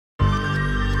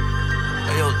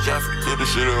Jeffrey, cut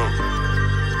this shit up.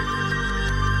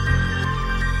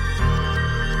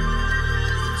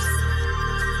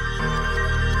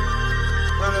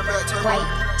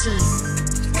 White teeth.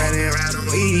 Running around on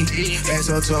weed, ass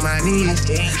up to my knees.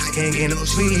 I can't get no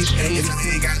sleep, if I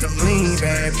ain't got no lean.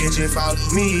 Bad bitch, follow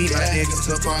me, my niggas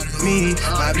a part of me.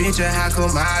 My bitch a high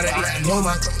commodity, I know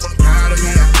my from proud of me.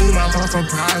 I feel my mom from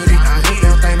poverty, I hate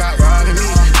them think about robbing me.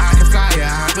 I can fly, yeah,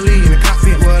 I believe in the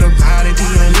cockpit, what a pilot be.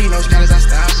 Don't need no scholars, I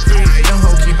stop the street. Young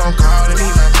hoe keep on calling me,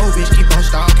 my old bitch keep on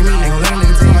stalking me. Ain't gon' let a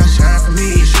nigga take my shine from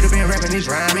me. Should've been rapping this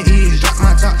rhyming easy. Drop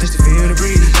my top just to feel the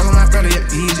breeze. Tell my brother, yeah,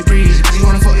 easy breeze. I just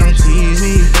wanna fuck, don't tease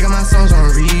me. Look at my songs on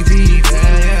repeat,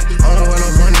 yeah. I don't want no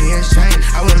money exchange.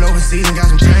 I went overseas and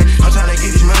got some change. I'm tryna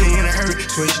get this money in a hurry.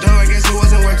 Switched up, I guess it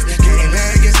wasn't working. Came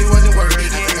back, I guess it wasn't working. I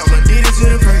think I'm addicted to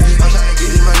the perk. I'm tryna get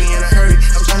this money in a hurry.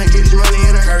 I'm tryna get this money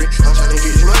in a hurry. I'm tryna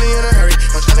get this money in a hurry.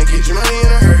 I'm tryna get this money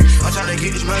in a hurry. I'm tryna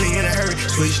get this money in a hurry.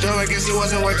 Switched up, I guess it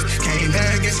wasn't working. Came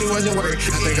back, I guess it wasn't working.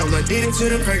 I think I'm addicted to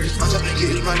the perk. I'm tryna get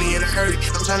this money in a hurry.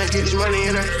 I'm tryna get this money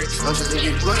in a hurry. I'm tryna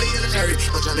get this money in a hurry.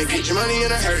 I'm tryna get your money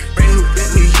in a hurry. Brand new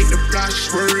Bentley, hit the block,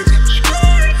 swerve.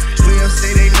 12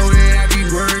 say they know that I be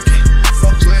working.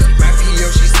 Fuck 12, my PO,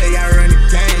 she say I run the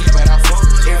game. But I fuck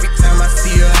her every time I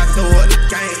see her, I throw her the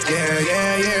game.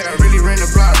 Yeah. I really ran the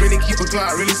block, really keep a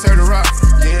Glock, really serve the rock.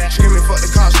 Yeah, screaming fuck the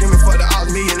cops, screaming fuck the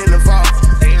odds, million in the vault.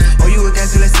 Oh, you a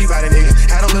gangster, let's see about it, nigga.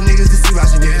 Had them little niggas to see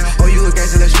about you, nigga. Oh, you a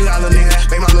gangster, let's shoot out little nigga.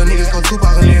 Make my little niggas come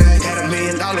Tupac, nigga. Had $1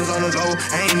 million on the low,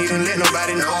 I ain't even let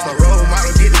nobody know. My role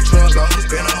model get the trust, though.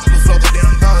 Been off before, but then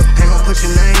I'm gone. Ain't gon' put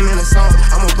your name in a song.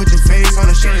 I'ma put your face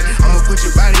on the shirt. I'ma put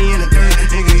your body in the dirt.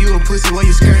 Nigga, you a pussy when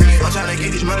you skirt. I'm tryna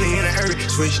get this money in a hurry.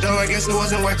 Switched up, I guess it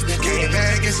wasn't working. Came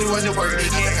back, I guess it wasn't working.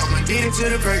 I think I'm addicted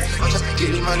to the perk. I'm tryna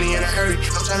get this money in a hurry.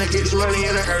 I'm tryna get this money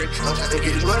in a hurry. I'm tryna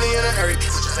get this money in a hurry.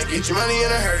 I'm tryna get your money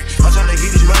in a hurry. I'm tryna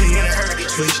get this money in a hurry.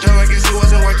 Switched up, I guess it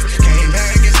wasn't working. Came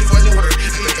back, I guess it wasn't working.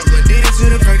 I think I'm addicted to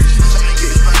the perk.